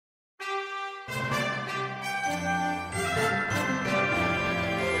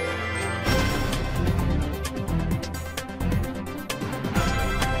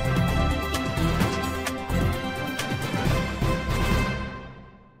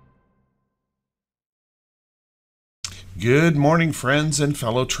Good morning, friends and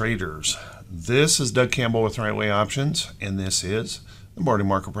fellow traders. This is Doug Campbell with Right Way Options, and this is the morning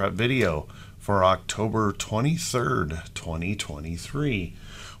market prep video for October 23rd, 2023.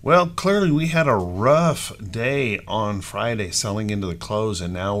 Well, clearly we had a rough day on Friday selling into the close,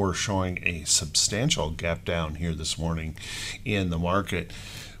 and now we're showing a substantial gap down here this morning in the market.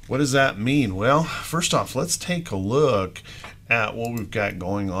 What does that mean? Well, first off, let's take a look at what we've got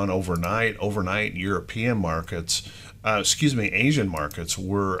going on overnight. Overnight, European markets, Asian markets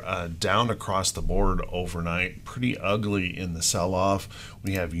were down across the board overnight, pretty ugly in the sell-off.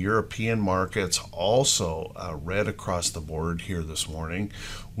 We have European markets also red across the board here this morning.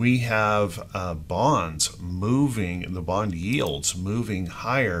 We have bonds moving, the bond yields moving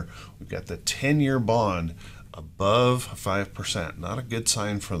higher. We've got the 10-year bond above 5%, not a good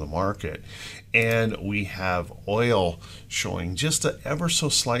sign for the market. And we have oil showing just ever so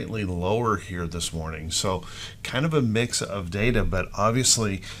slightly lower here this morning. So kind of a mix of data, but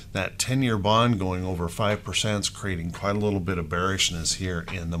obviously that 10-year bond going over 5% is creating quite a little bit of bearishness here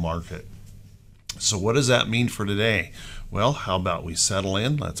in the market. So what does that mean for today? Well, how about we settle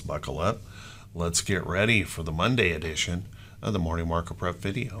in? Let's buckle up. Let's get ready for the Monday edition of the Morning Market Prep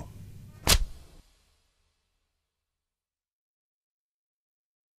video.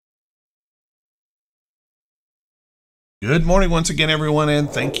 Good morning once again, everyone, and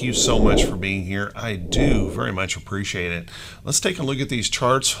thank you so much for being here. I do very much appreciate it. Let's take a look at these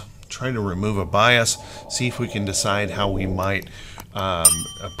charts, try to remove a bias, see if we can decide how we might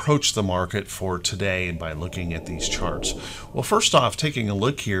approach the market for today by looking at these charts. Well, first off, taking a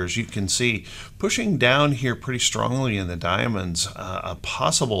look here, as you can see, pushing down here pretty strongly in the diamonds, a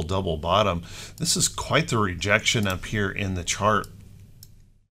possible double bottom. This is quite the rejection up here in the chart,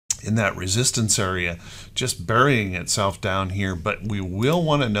 in that resistance area, just burying itself down here, but we will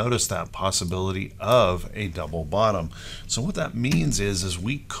want to notice that possibility of a double bottom. So what that means is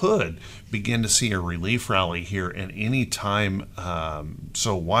we could begin to see a relief rally here at any time,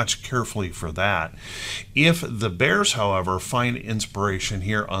 so watch carefully for that. If the bears, however, find inspiration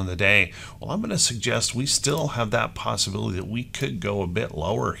here on the day, well, I'm going to suggest we still have that possibility that we could go a bit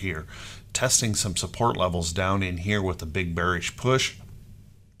lower here, testing some support levels down in here with a big bearish push.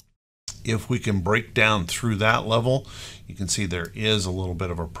 If we can break down through that level, you can see there is a little bit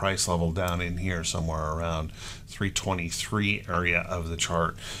of a price level down in here somewhere around 323 area of the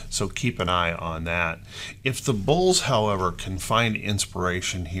chart. So keep an eye on that. If the bulls, however, can find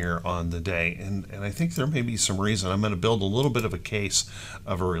inspiration here on the day, and I think there may be some reason, I'm going to build a little bit of a case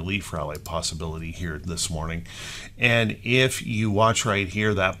of a relief rally possibility here this morning. And if you watch right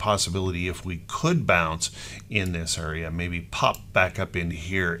here, that possibility, if we could bounce in this area, maybe pop back up into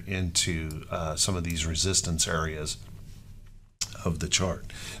here into some of these resistance areas of the chart.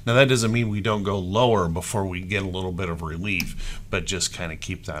 Now that doesn't mean we don't go lower before we get a little bit of relief, but just kind of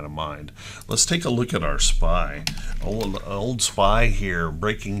keep that in mind. Let's take a look at our SPY. Old SPY here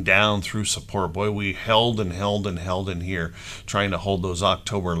breaking down through support. Boy, we held and held and held in here, trying to hold those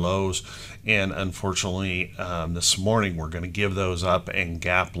October lows, and unfortunately this morning we're going to give those up and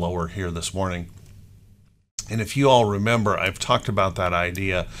gap lower here this morning. And if you all remember, I've talked about that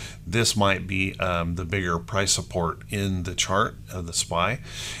idea. This might be the bigger price support in the chart of the SPY.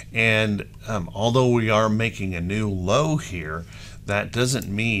 And although we are making a new low here, that doesn't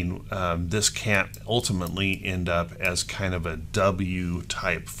mean this can't ultimately end up as kind of a W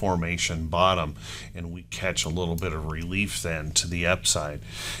type formation bottom, and we catch a little bit of relief then to the upside.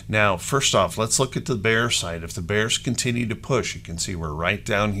 Now, first off, let's look at the bear side. If the bears continue to push, you can see we're right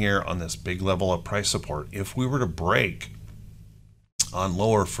down here on this big level of price support. If we were to break on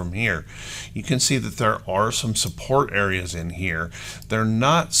lower from here, you can see that there are some support areas in here. They're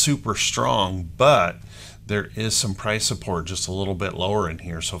not super strong, but there is some price support just a little bit lower in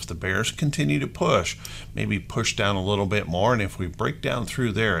here. So if the bears continue to push, maybe push down a little bit more, and if we break down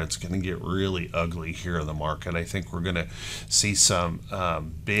through there, it's going to get really ugly here in the market. I think we're going to see some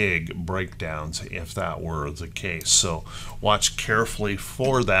big breakdowns if that were the case. So watch carefully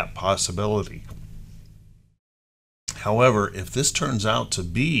for that possibility. However, if this turns out to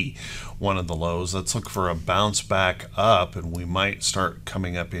be one of the lows, let's look for a bounce back up, and we might start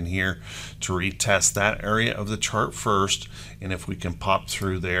coming up in here to retest that area of the chart first. And if we can pop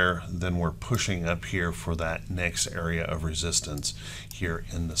through there, then we're pushing up here for that next area of resistance here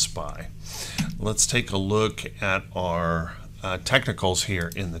in the SPY. Let's take a look at our technicals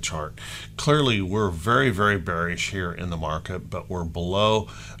here in the chart. Clearly, we're very bearish here in the market, but we're below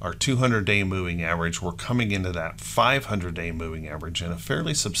our 200-day moving average. We're coming into that 500-day moving average in a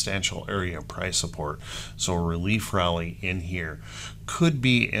fairly substantial area of price support. So a relief rally in here could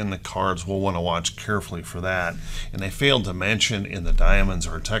be in the cards. We'll want to watch carefully for that. And I failed to mention in the diamonds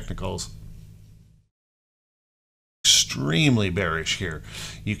or technicals, extremely bearish here.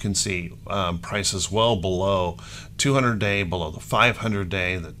 You can see prices well below 200-day, below the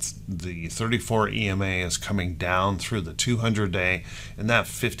 500-day. That's the 34 EMA is coming down through the 200-day, and that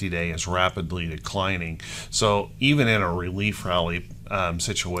 50-day is rapidly declining. So even in a relief rally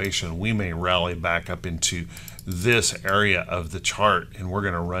situation, we may rally back up into this area of the chart, and we're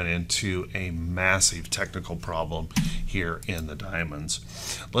going to run into a massive technical problem here in the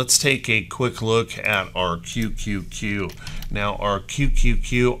diamonds. Let's take a quick look at our QQQ. Now our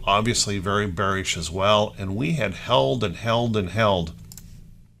QQQ obviously very bearish as well, and we had held and held and held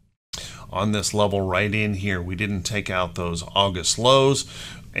on this level right in here. We didn't take out those August lows,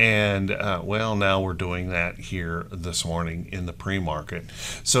 and well, now we're doing that here this morning in the pre-market.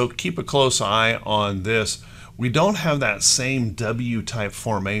 So keep a close eye on this. We don't have that same W type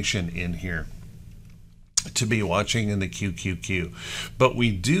formation in here to be watching in the QQQ, but we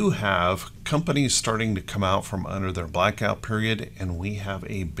do have companies starting to come out from under their blackout period, and we have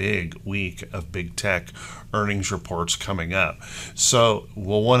a big week of big tech earnings reports coming up. So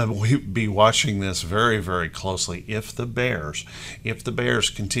we'll want to be watching this very closely. If the bears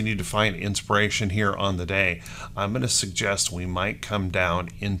continue to find inspiration here on the day, I'm going to suggest we might come down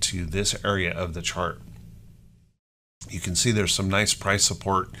into this area of the chart. You can see there's some nice price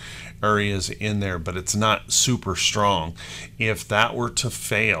support areas in there, but it's not super strong. If that were to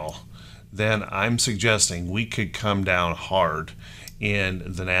fail, then I'm suggesting we could come down hard in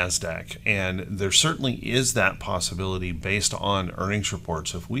the NASDAQ. And there certainly is that possibility based on earnings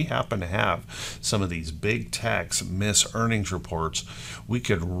reports. If we happen to have some of these big techs miss earnings reports, we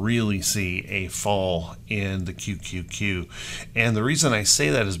could really see a fall in the QQQ. And the reason I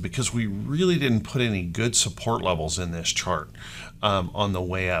say that is because we really didn't put any good support levels in this chart. On the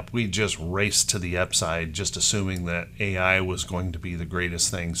way up, we just raced to the upside, just assuming that AI was going to be the greatest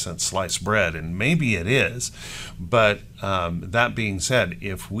thing since sliced bread, and maybe it is. But that being said,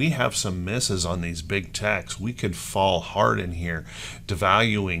 if we have some misses on these big techs, we could fall hard in here,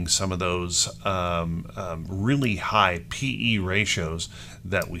 devaluing some of those really high PE ratios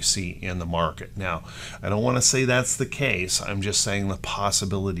that we see in the market. Now, I don't want to say that's the case. I'm just saying the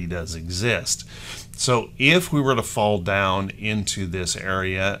possibility does exist. So if we were to fall down into this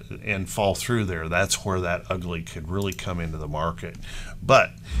area and fall through there, that's where that ugly could really come into the market.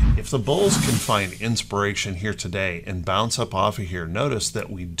 But if the bulls can find inspiration here today and bounce up off of here, notice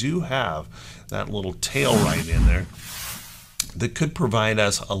that we do have that little tail right in there that could provide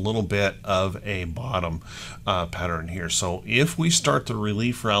us a little bit of a bottom pattern here. So if we start the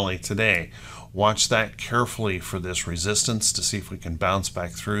relief rally today, watch that carefully for this resistance to see if we can bounce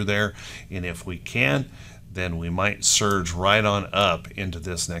back through there. And if we can, then we might surge right on up into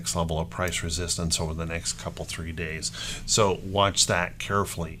this next level of price resistance over the next couple 3 days. So watch that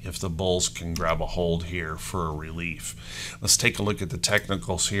carefully if the bulls can grab a hold here for a relief. Let's take a look at the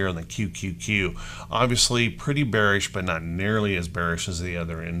technicals here on the QQQ. Obviously pretty bearish, but not nearly as bearish as the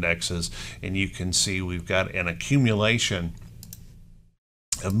other indexes. And you can see we've got an accumulation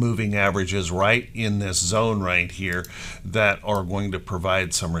of moving averages right in this zone right here that are going to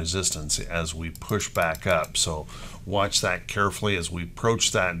provide some resistance as we push back up. So watch that carefully as we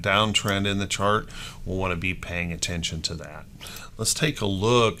approach that downtrend in the chart. We'll want to be paying attention to that. Let's take a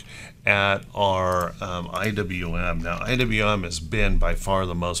look at our IWM. Now IWM has been by far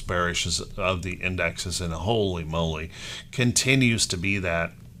the most bearish of the indexes, and holy moly, continues to be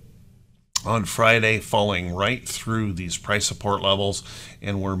that. On Friday, falling right through these price support levels,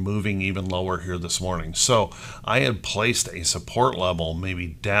 and we're moving even lower here this morning. So I had placed a support level maybe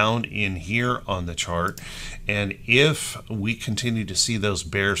down in here on the chart, and if we continue to see those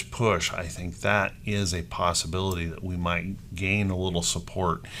bears push, I think that is a possibility that we might gain a little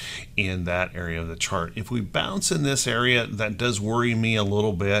support in that area of the chart. If we bounce in this area, that does worry me a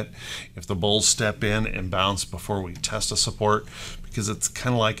little bit. If the bulls step in and bounce before we test a support, because it's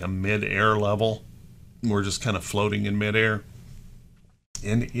kind of like a mid-air level. We're just kind of floating in mid-air.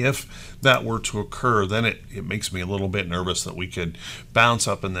 And if that were to occur, then it makes me a little bit nervous that we could bounce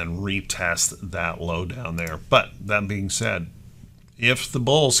up and then retest that low down there. But that being said, if the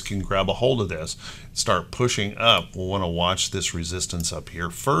bulls can grab a hold of this, start pushing up, we'll want to watch this resistance up here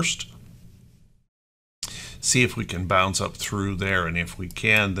first. see if we can bounce up through there, and if we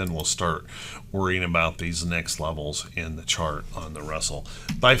can, then we'll start worrying about these next levels in the chart on the Russell.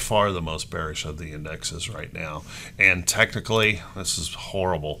 By far the most bearish of the indexes right now, and technically this is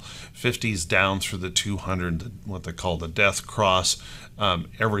horrible. 50's down through the 200, what they call the death cross.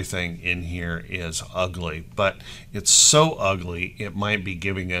 Everything in here is ugly, but it's so ugly it might be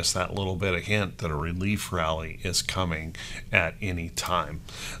giving us that little bit of hint that a relief rally is coming at any time.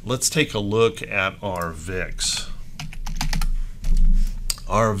 Let's take a look at our VIX.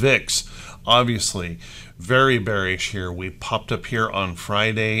 Our VIX, obviously very bearish here. We popped up here on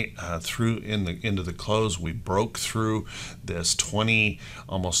Friday through into the close. We broke through this 20,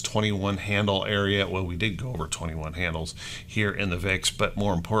 almost 21 handle area. Well, we did go over 21 handles here in the VIX, but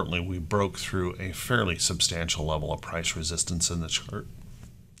more importantly, we broke through a fairly substantial level of price resistance in the chart.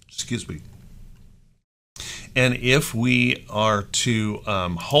 Excuse me. And if we are to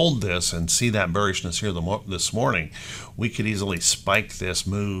hold this and see that bearishness here this morning, we could easily spike this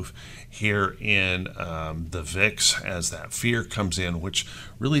move here in the VIX as that fear comes in, which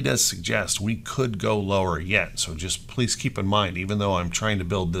really does suggest we could go lower yet. So just please keep in mind, even though I'm trying to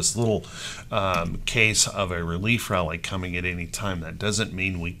build this little case of a relief rally coming at any time, that doesn't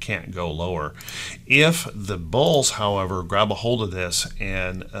mean we can't go lower. If the bulls, however, grab a hold of this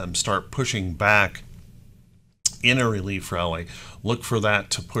and start pushing back in a relief rally, look for that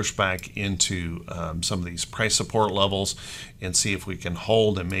to push back into some of these price support levels and see if we can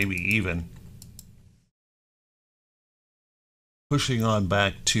hold and maybe even pushing on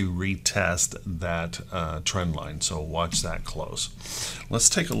back to retest that trend line. So watch that close. Let's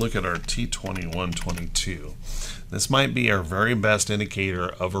take a look at our T2122. This might be our very best indicator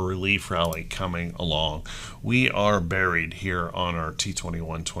of a relief rally coming along. We are buried here on our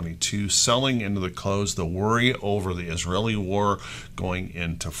T2122, selling into the close. The worry over the Israeli war going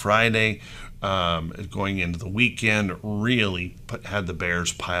into Friday, going into the weekend, really had the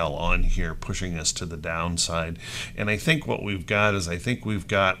bears pile on here, pushing us to the downside. And I think what we've got is, I think we've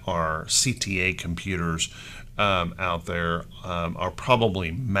got our CTA computers out there are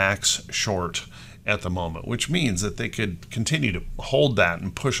probably max short at the moment, which means that they could continue to hold that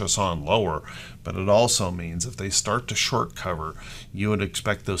and push us on lower. But it also means if they start to short cover, you would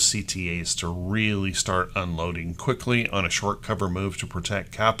expect those CTAs to really start unloading quickly on a short cover move to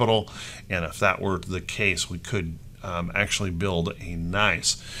protect capital. And if that were the case, we could actually build a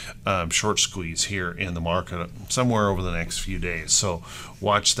nice short squeeze here in the market somewhere over the next few days. So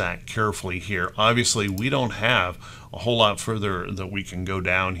watch that carefully here. Obviously, we don't have a whole lot further that we can go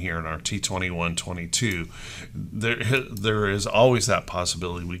down here in our T2122. There is always that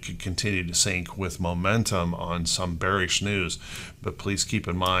possibility we could continue to sink with momentum on some bearish news, but please keep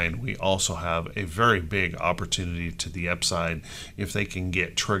in mind we also have a very big opportunity to the upside if they can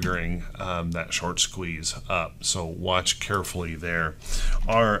get triggering that short squeeze up. So watch carefully there.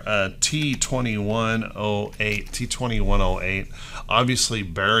 Our T2108, obviously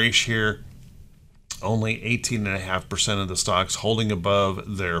bearish here. Only 18.5% of the stocks holding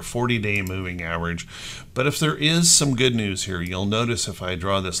above their 40-day moving average. But if there is some good news here, you'll notice if I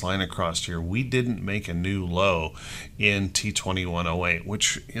draw this line across here, we didn't make a new low in T2108,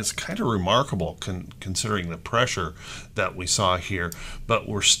 which is kind of remarkable considering the pressure that we saw here. But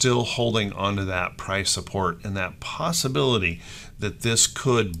we're still holding onto that price support and that possibility that this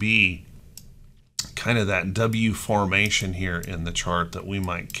could be kind of that W formation here in the chart, that we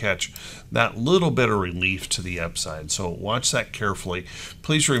might catch that little bit of relief to the upside. So watch that carefully.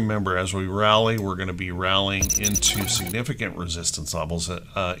 Please remember, as we rally, we're going to be rallying into significant resistance levels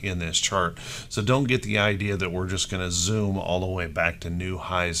in this chart. So don't get the idea that we're just going to zoom all the way back to new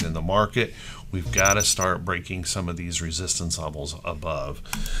highs in the market. We've got to start breaking some of these resistance levels above.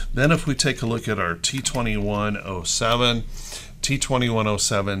 Then if we take a look at our T2107,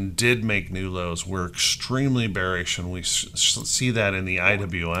 T2107 did make new lows. We're extremely bearish, and we see that in the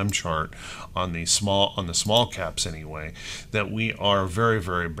IWM chart on the small caps anyway, that we are very,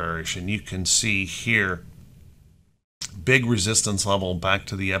 very bearish. And you can see here big resistance level back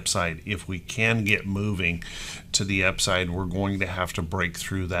to the upside. If we can get moving to the upside, we're going to have to break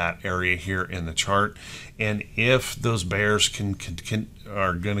through that area here in the chart. And if those bears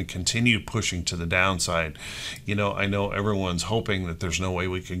are going to continue pushing to the downside, you know, I know everyone's hoping that there's no way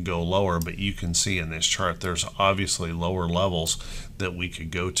we can go lower, but you can see in this chart there's obviously lower levels that we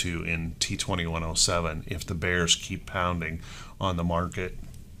could go to in T2107 if the bears keep pounding on the market.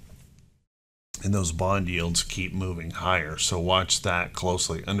 and those bond yields keep moving higher. So watch that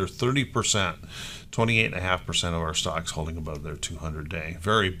closely. Under 30%, 28.5% of our stocks holding above their 200-day.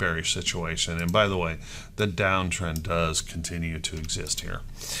 Very bearish situation. And by the way, the downtrend does continue to exist here.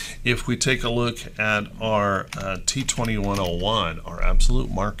 If we take a look at our T2101, our absolute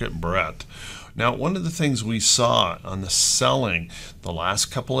market breadth. Now, one of the things we saw on the selling the last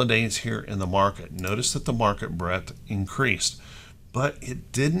couple of days here in the market, notice that the market breadth increased, but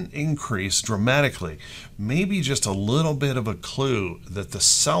it didn't increase dramatically. Maybe just a little bit of a clue that the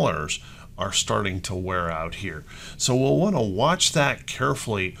sellers are starting to wear out here. So we'll want to watch that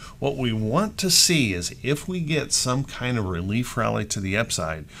carefully. What we want to see is if we get some kind of relief rally to the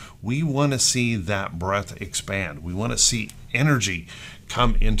upside, we want to see that breadth expand. We want to see energy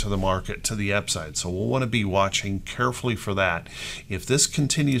come into the market to the upside. So we'll want to be watching carefully for that. If this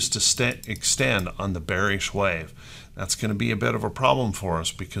continues to extend on the bearish wave, that's going to be a bit of a problem for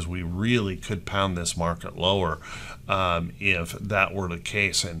us, because we really could pound this market lower if that were the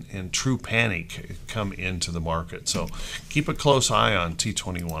case, and true panic come into the market. So keep a close eye on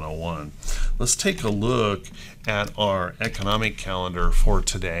T2101. Let's take a look at our economic calendar for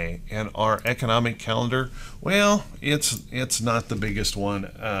today. And our economic calendar, well, it's not the biggest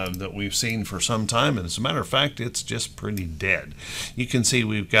one that we've seen for some time. And as a matter of fact, it's just pretty dead. You can see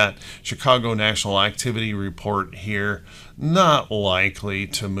we've got Chicago National Activity Report here. Not likely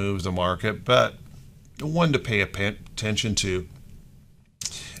to move the market, but one to pay attention to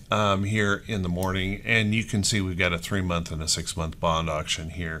here in the morning. And you can see we've got a 3-month and a 6-month bond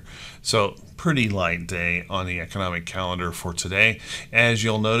auction here. So pretty light day on the economic calendar for today. As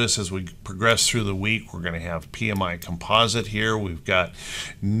you'll notice, as we progress through the week, we're going to have PMI composite here. We've got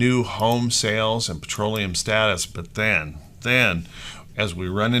new home sales and petroleum status, but then as we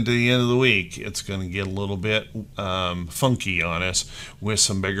run into the end of the week, it's going to get a little bit funky on us with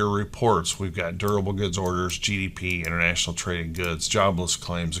some bigger reports. We've got durable goods orders, GDP, international trading goods, jobless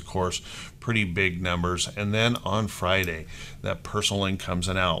claims, of course, pretty big numbers. And then on Friday, that personal incomes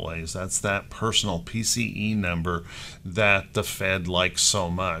and outlays. That's that personal PCE number that the Fed likes so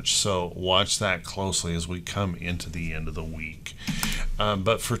much. So watch that closely as we come into the end of the week.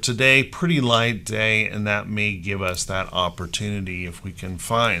 But for today, pretty light day, and that may give us that opportunity, if we can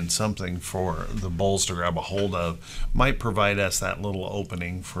find something for the bulls to grab a hold of, might provide us that little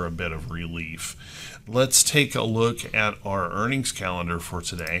opening for a bit of relief. Let's take a look at our earnings calendar for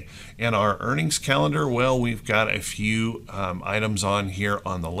today. And our earnings calendar, well, we've got a few items on here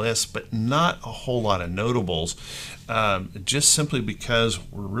on the list, but not a whole lot of notables, just simply because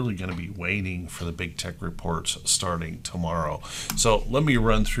we're really going to be waiting for the big tech reports starting tomorrow. So let me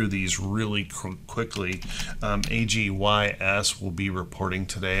run through these really quickly. AGYS will be reporting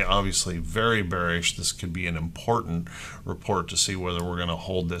today. Obviously very bearish. This could be an important report to see whether we're going to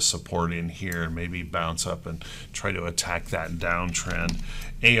hold this support in here and maybe bounce up and try to attack that downtrend.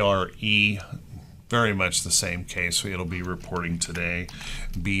 ARE, very much the same case. It'll be reporting today.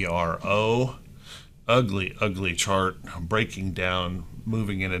 BRO, ugly chart, breaking down,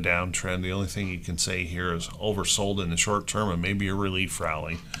 moving in a downtrend. The only thing you can say here is oversold in the short term and maybe a relief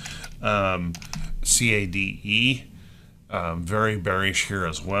rally. CADE, very bearish here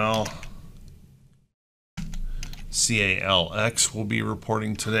as well. CALX will be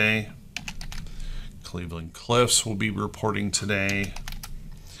reporting today. Cleveland Cliffs will be reporting today.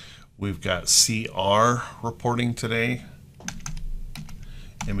 We've got CR reporting today.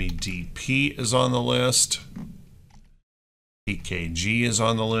 MEDP is on the list. PKG is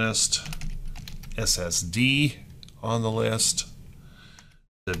on the list. SSD on the list.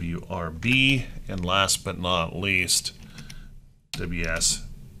 WRB, and last but not least,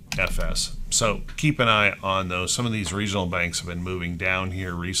 WSFS. So keep an eye on those. Some of these regional banks have been moving down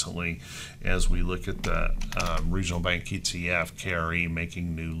here recently as we look at the regional bank ETF, KRE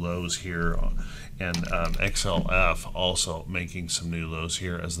making new lows here, and XLF also making some new lows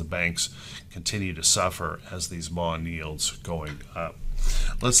here as the banks continue to suffer as these bond yields going up.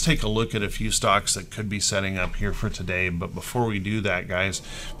 Let's take a look at a few stocks that could be setting up here for today. But before we do that, guys,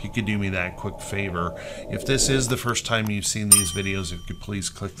 if you could do me that quick favor, if this is the first time you've seen these videos, if you could please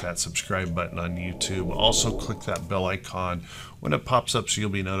click that subscribe button on YouTube. Also click that bell icon when it pops up so you'll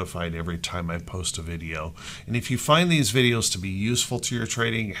be notified every time I post a video. And if you find these videos to be useful to your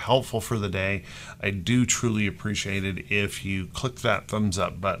trading, helpful for the day, I do truly appreciate it if you click that thumbs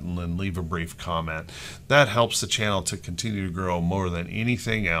up button and leave a brief comment. That helps the channel to continue to grow more than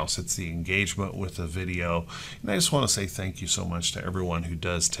anything else. It's the engagement with the video. And I just want to say thank you so much to everyone who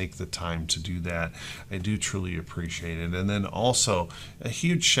does take the time to do that. I do truly appreciate it. And then also a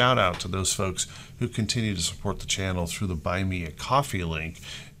huge shout out to those folks who continue to support the channel through the Buy Me a Coffee link.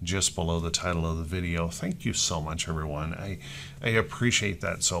 just below the title of the video. Thank you so much, everyone. I appreciate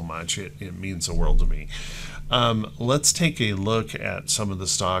that so much. It means the world to me. Let's take a look at some of the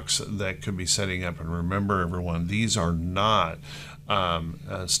stocks that could be setting up. And remember, everyone, these are not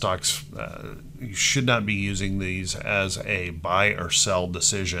stocks. You should not be using these as a buy or sell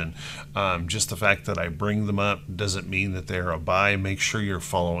decision. Just the fact that I bring them up doesn't mean that they're a buy. Make sure you're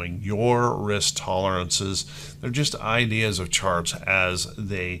following your risk tolerances. They're just ideas of charts as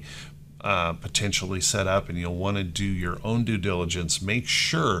they potentially set up, and you'll want to do your own due diligence. Make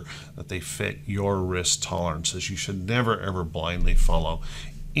sure that they fit your risk tolerances. You should never ever blindly follow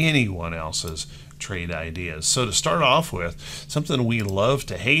anyone else's trade ideas. So to start off with, something we love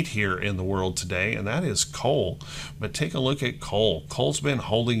to hate here in the world today, and that is coal. But take a look at coal. Coal's been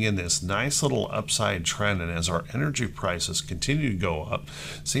holding in this nice little upside trend, and as our energy prices continue to go up,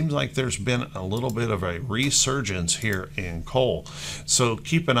 seems like there's been a little bit of a resurgence here in coal. So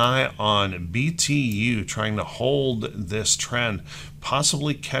keep an eye on BTU trying to hold this trend,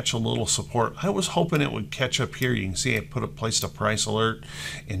 possibly catch a little support. I was hoping it would catch up here. You can see I placed a price alert,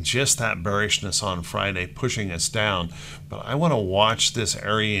 and just that bearishness on Friday pushing us down. But I want to watch this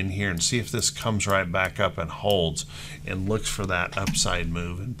area in here and see if this comes right back up and holds and looks for that upside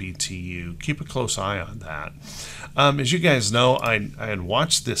move in BTU. Keep a close eye on that. As you guys know, I had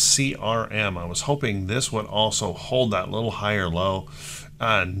watched this CRM. I was hoping this would also hold that little higher low.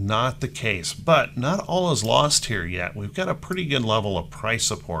 Not the case, but not all is lost here yet. We've got a pretty good level of price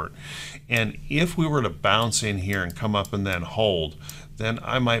support, and if we were to bounce in here and come up and then hold, then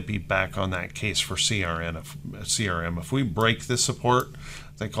I might be back on that case for CRM. If we break this support,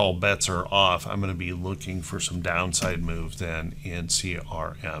 I think all bets are off. I'm going to be looking for some downside move then in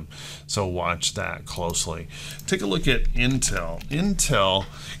CRM. So watch that closely. Take a look at Intel. Intel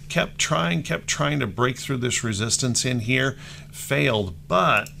kept trying to break through this resistance in here, failed,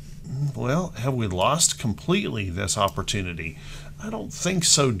 but, well, have we lost completely this opportunity? I don't think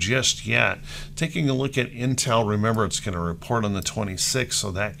so just yet. Taking a look at Intel, remember it's going to report on the 26th, so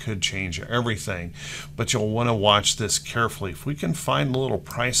that could change everything. But you'll want to watch this carefully. If we can find a little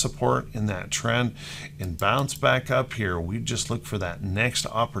price support in that trend and bounce back up here, we just look for that next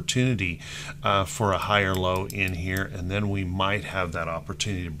opportunity for a higher low in here, and then we might have that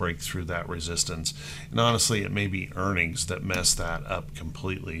opportunity to break through that resistance. And honestly, it may be earnings that mess that up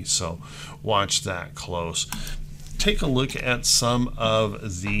completely, so watch that close. Take a look at some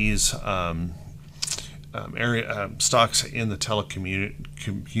of these stocks in the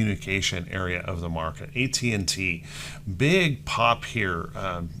telecommunication area of the market. AT&T, big pop here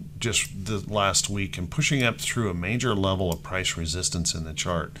just the last week and pushing up through a major level of price resistance in the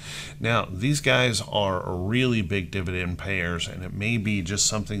chart. Now, these guys are really big dividend payers, and it may be just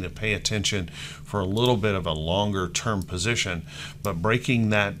something to pay attention for a little bit of a longer term position, but breaking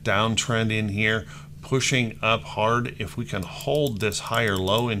that downtrend in here, pushing up hard. If we can hold this higher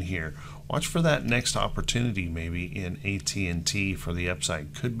low in here, watch for that next opportunity maybe in AT&T for the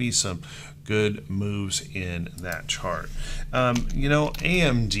upside. Could be some good moves in that chart. You know,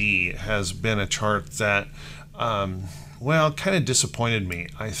 AMD has been a chart that well, kind of disappointed me.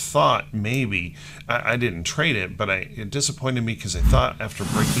 I thought maybe, I didn't trade it, but it disappointed me because I thought after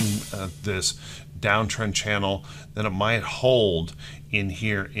breaking this downtrend channel that it might hold in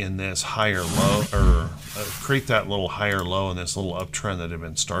here in this higher low, or create that little higher low in this little uptrend that had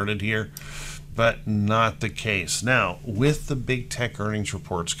been started here, but not the case. Now, with the big tech earnings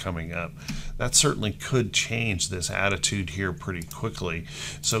reports coming up, that certainly could change this attitude here pretty quickly.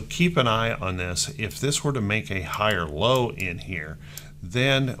 So keep an eye on this. If this were to make a higher low in here,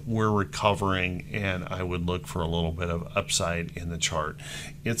 then we're recovering, and I would look for a little bit of upside in the chart.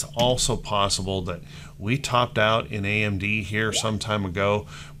 It's also possible that we topped out in AMD here some time ago,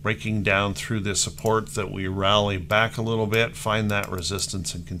 breaking down through this support, that we rally back a little bit, find that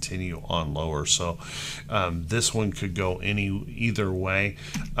resistance, and continue on lower. So this one could go either way.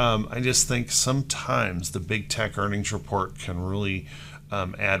 I just think sometimes the big tech earnings report can really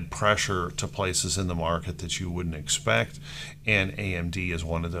add pressure to places in the market that you wouldn't expect, and AMD is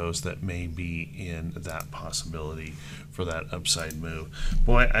one of those that may be in that possibility for that upside move.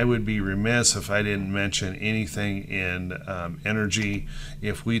 Boy, I would be remiss if I didn't mention anything in energy.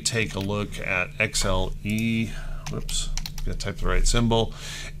 If we take a look at XLE, whoops, gonna type the right symbol,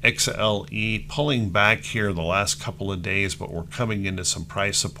 XLE pulling back here the last couple of days, but we're coming into some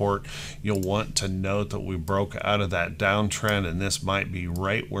price support. You'll want to note that we broke out of that downtrend, and this might be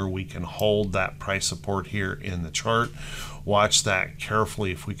right where we can hold that price support here in the chart. watch that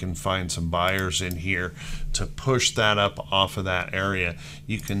carefully if we can find some buyers in here to push that up off of that area.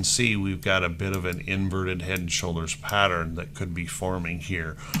 You can see we've got a bit of an inverted head and shoulders pattern that could be forming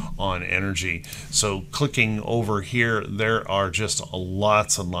here on energy. So clicking over here, there are just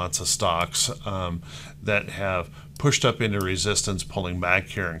lots and lots of stocks that have pushed up into resistance, pulling back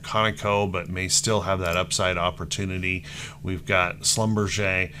here in Conoco, but may still have that upside opportunity. We've got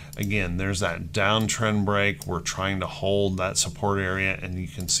Schlumberger. Again, there's that downtrend break. We're trying to hold that support area, and you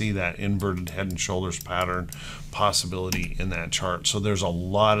can see that inverted head and shoulders pattern possibility in that chart. So there's a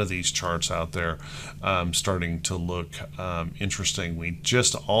lot of these charts out there starting to look interesting. We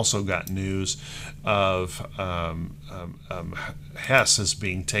just also got news of Hess is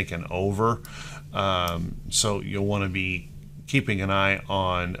being taken over. So you'll want to be keeping an eye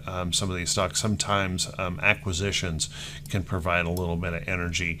on some of these stocks. Sometimes acquisitions can provide a little bit of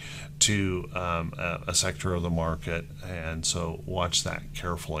energy to a sector of the market, and so watch that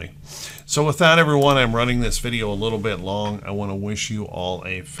carefully. So with that, everyone, I'm running this video a little bit long. I want to wish you all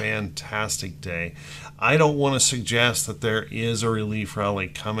a fantastic day. I don't want to suggest that there is a relief rally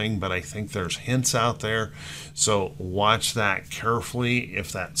coming, but I think there's hints out there. So watch that carefully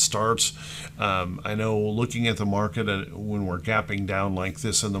if that starts. I know looking at the market when we're gapping down like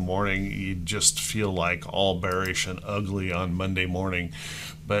this in the morning, you just feel like all bearish and ugly on Monday morning.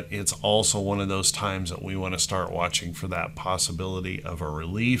 But it's also one of those times that we want to start watching for that possibility of a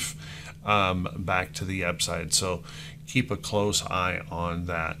relief back to the upside. So keep a close eye on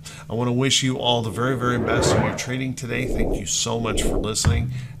that. I want to wish you all the very, very best in your trading today. Thank you so much for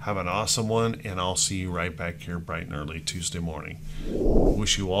listening. Have an awesome one, and I'll see you right back here bright and early Tuesday morning.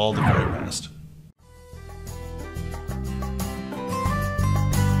 Wish you all the very best.